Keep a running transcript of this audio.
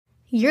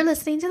You're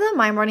listening to the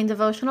My Morning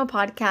Devotional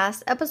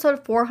Podcast,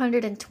 episode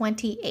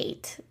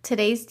 428.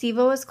 Today's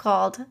Devo is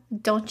called,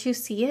 Don't You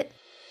See It?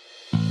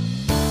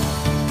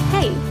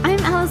 Hey, I'm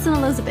Allison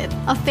Elizabeth,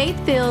 a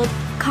faith-filled,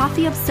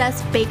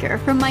 coffee-obsessed baker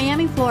from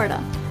Miami,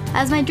 Florida.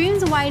 As my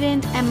dreams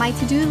widened and my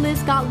to-do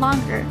list got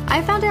longer,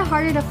 I found it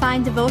harder to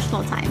find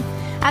devotional time.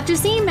 After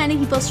seeing many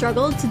people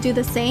struggle to do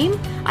the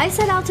same, I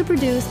set out to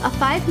produce a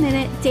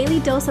 5-minute daily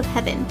dose of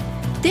heaven.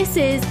 This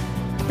is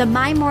the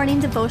My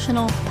Morning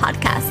Devotional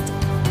Podcast.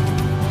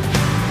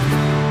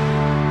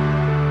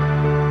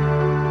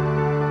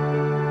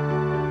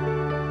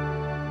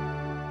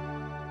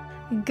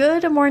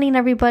 Good morning,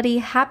 everybody.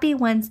 Happy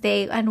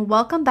Wednesday, and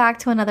welcome back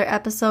to another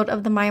episode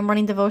of the My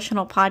Morning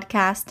Devotional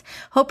Podcast.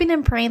 Hoping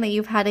and praying that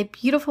you've had a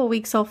beautiful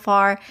week so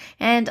far.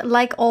 And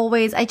like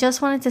always, I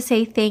just wanted to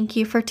say thank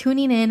you for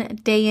tuning in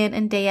and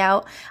day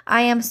out.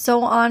 I am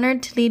so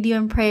honored to lead you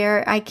in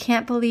prayer. I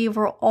can't believe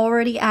we're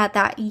already at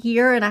that 1.5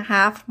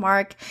 year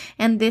mark,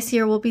 and this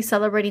year we'll be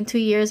celebrating 2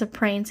 years of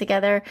praying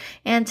together.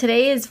 And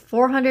today is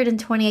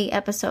 428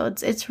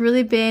 episodes. It's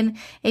really been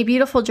a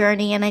beautiful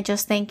journey, and I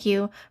just thank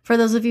you for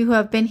those of you who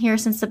have been here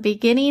since the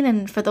beginning,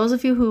 and for those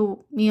of you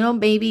who,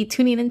 maybe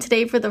tuning in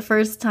today for the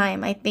first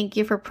time, I thank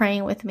you for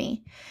praying with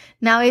me.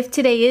 Now, if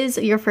today is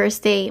your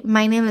first day,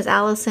 my name is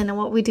Allison, and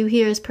what we do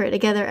here is pray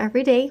together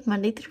every day,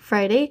 Monday through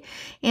Friday.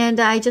 And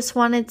I just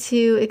wanted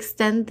to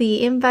extend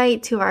the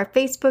invite to our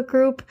Facebook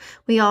group.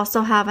 We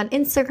also have an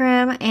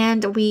Instagram,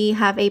 and we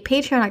have a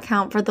Patreon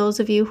account for those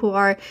of you who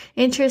are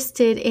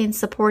interested in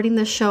supporting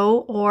the show,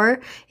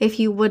 or if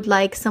you would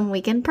like some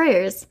weekend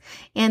prayers.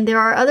 And there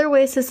are other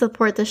ways to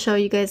support the show.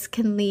 You guys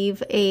can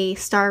leave a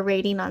star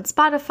rating on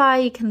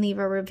Spotify. You can leave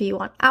a review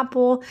on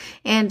Apple,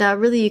 and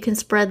really you can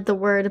spread the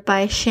word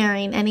by sharing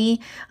any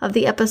of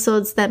the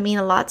episodes that mean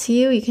a lot to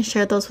you. You can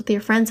share those with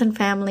your friends and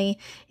family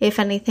if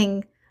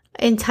anything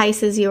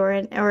entices you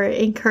or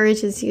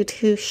encourages you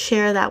to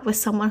share that with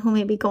someone who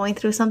may be going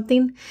through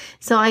something.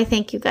 So I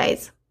thank you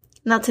guys.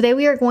 Now today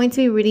we are going to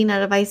be reading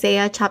out of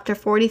Isaiah chapter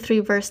 43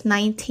 verse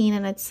 19,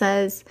 and it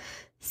says,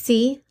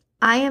 "See,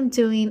 I am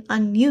doing a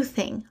new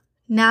thing.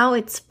 Now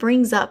it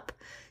springs up.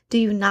 Do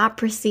you not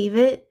perceive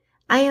it?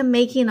 I am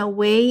making a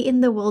way in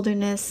the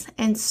wilderness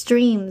and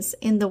streams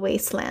in the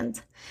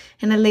wasteland."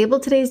 And I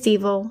labeled today's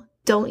Devo,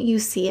 Don't You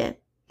See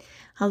It?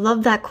 I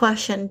love that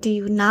question. Do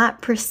you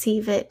not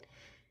perceive it?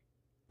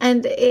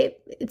 And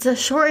it's a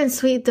short and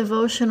sweet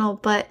devotional,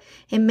 but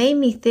it made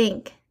me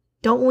think,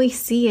 don't we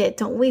see it?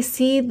 Don't we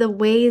see the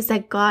ways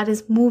that God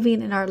is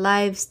moving in our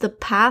lives, the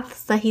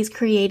paths that He's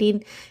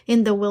creating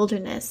in the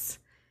wilderness?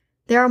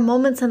 There are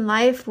moments in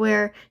life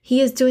where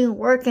He is doing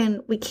work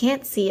and we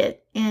can't see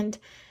it. And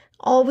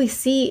all we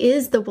see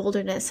is the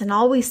wilderness, and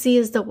all we see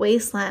is the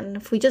wasteland. And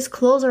if we just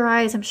close our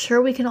eyes, I'm sure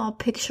we can all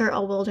picture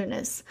a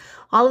wilderness.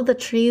 All of the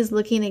trees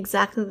looking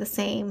exactly the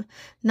same,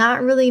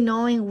 not really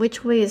knowing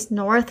which way is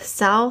north,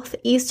 south,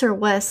 east, or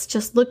west,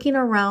 just looking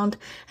around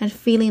and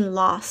feeling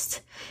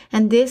lost.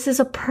 And this is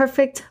a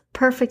perfect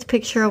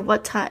picture of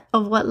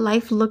what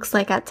life looks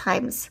like at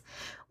times.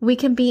 We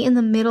can be in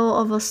the middle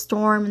of a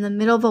storm, in the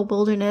middle of a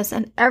wilderness,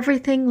 and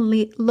everything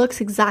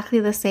looks exactly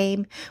the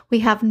same.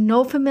 We have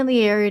no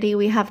familiarity.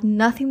 We have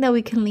nothing that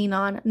we can lean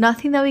on,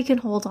 nothing that we can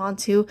hold on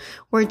to.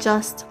 We're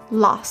just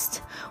lost.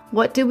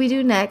 What do we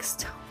do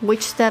next?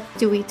 Which step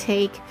do we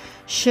take?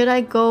 Should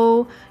I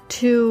go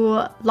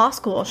to law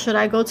school? Should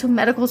I go to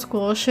medical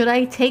school? Should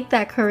I take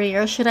that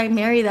career? Should I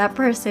marry that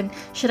person?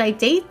 Should I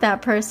date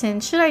that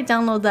person? Should I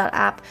download that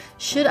app?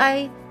 Should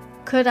I?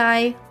 Could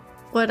I?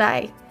 Would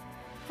I?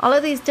 All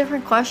of these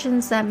different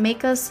questions that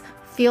make us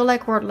feel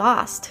like we're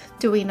lost.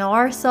 Do we know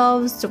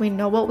ourselves? Do we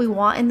know what we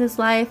want in this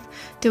life?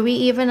 Do we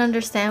even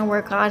understand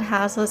where God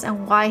has us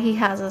and why He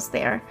has us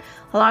there?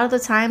 A lot of the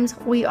times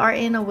we are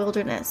in a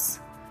wilderness.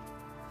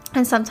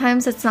 And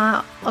sometimes it's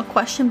not a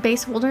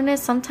question-based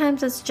wilderness.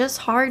 Sometimes it's just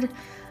hard,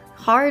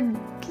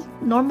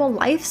 normal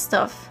life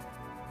stuff.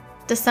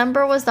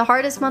 December was the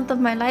hardest month of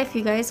my life.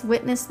 You guys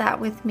witnessed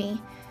that with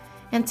me.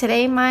 And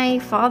today my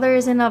father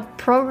is in a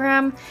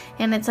program,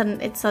 and it's an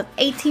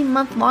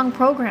 18-month long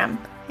program,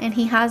 and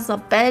he has a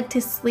bed to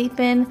sleep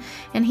in,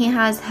 and he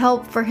has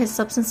help for his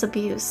substance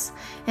abuse.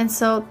 And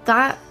so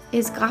that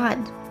is God.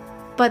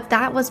 But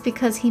that was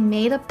because He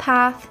made a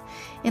path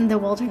in the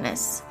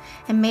wilderness.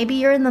 And maybe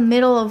you're in the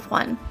middle of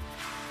one.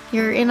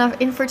 You're in an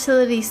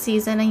infertility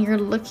season, and you're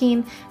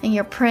looking and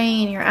you're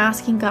praying and you're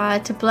asking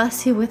God to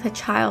bless you with a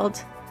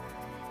child.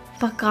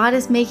 But God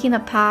is making a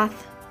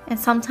path, and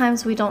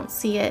sometimes we don't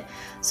see it.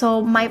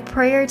 So my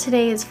prayer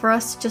today is for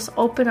us to just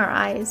open our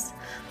eyes.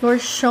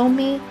 Lord, show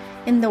me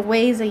in the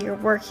ways that You're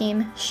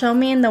working. Show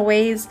me in the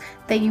ways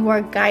that You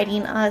are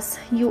guiding us.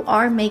 You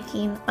are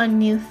making a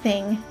new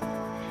thing.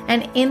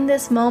 And in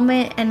this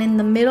moment and in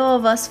the middle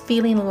of us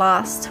feeling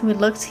lost, we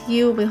look to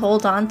You, we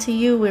hold on to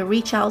You, we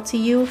reach out to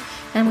You,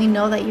 and we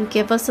know that You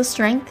give us the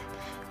strength,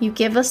 You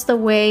give us the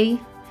way,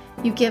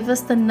 You give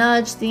us the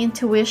nudge, the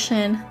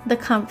intuition, the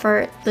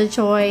comfort, the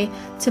joy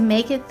to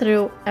make it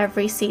through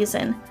every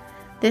season.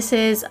 This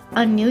is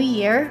a new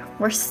year.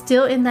 We're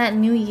still in that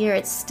new year.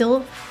 It's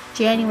still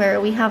January.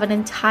 We have an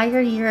entire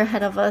year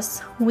ahead of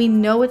us. We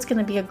know it's going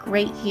to be a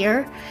great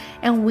year,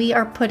 and we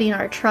are putting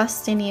our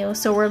trust in you.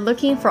 So we're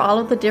looking for all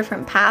of the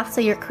different paths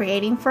that you're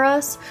creating for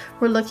us.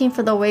 We're looking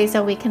for the ways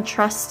that we can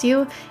trust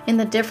you in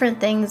the different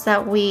things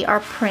that we are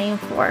praying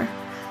for.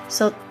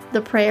 So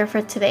the prayer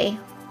for today: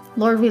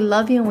 Lord, we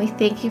love you and we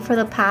thank you for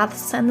the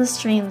paths and the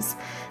streams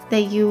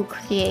that you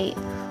create.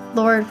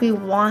 Lord, we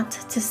want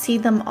to see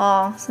them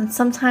all. And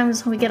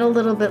sometimes we get a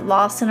little bit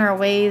lost in our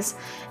ways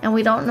and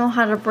we don't know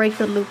how to break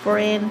the loop we're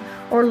in.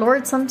 Or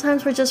Lord,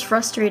 sometimes we're just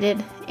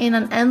frustrated in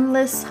an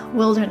endless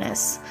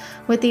wilderness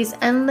with these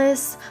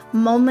endless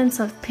moments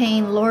of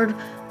pain. Lord,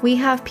 we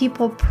have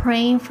people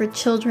praying for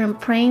children,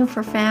 praying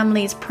for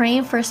families,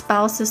 praying for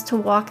spouses to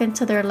walk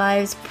into their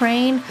lives,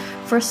 praying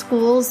for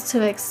schools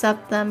to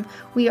accept them.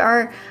 We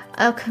are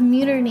a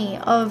community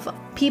of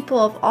people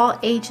of all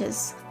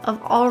ages,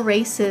 of all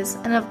races,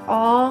 and of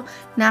all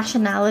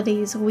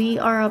nationalities. We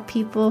are a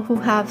people who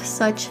have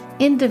such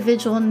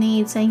individual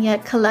needs, and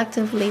yet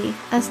collectively,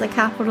 as the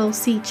capital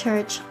C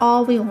Church,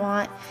 all we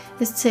want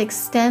is to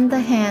extend the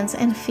hands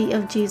and feet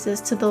of Jesus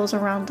to those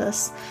around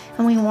us.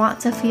 And we want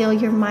to feel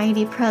your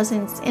mighty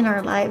presence in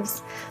our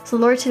lives. So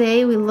Lord,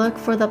 today we look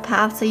for the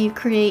paths that you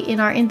create in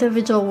our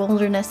individual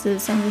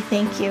wildernesses, and we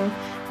thank you.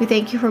 We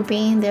thank you for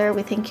being there.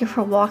 We thank you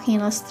for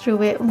walking us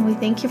through it. And we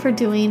thank you for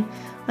doing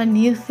a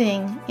new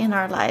thing in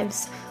our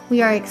lives.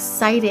 We are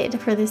excited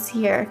for this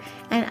year.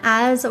 And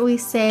as we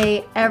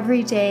say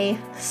every day,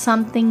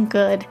 something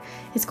good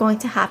is going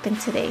to happen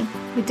today.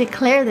 We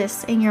declare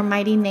this in your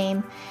mighty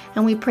name.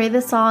 And we pray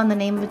this all in the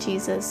name of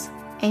Jesus.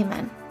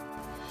 Amen.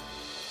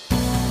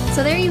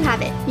 So there you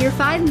have it, your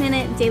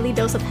 5-minute daily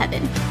dose of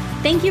heaven.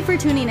 Thank you for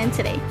tuning in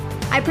today.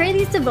 I pray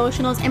these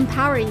devotionals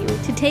empower you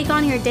to take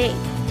on your day.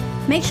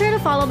 Make sure to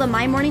follow the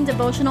My Morning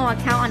Devotional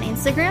account on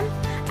Instagram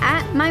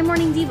at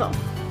MyMorningDevo.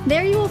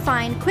 There you will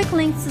find quick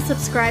links to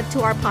subscribe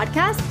to our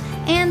podcast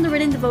and the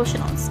written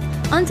devotionals.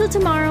 Until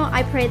tomorrow,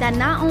 I pray that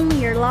not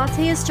only your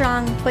latte is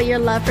strong, but your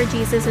love for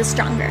Jesus is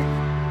stronger.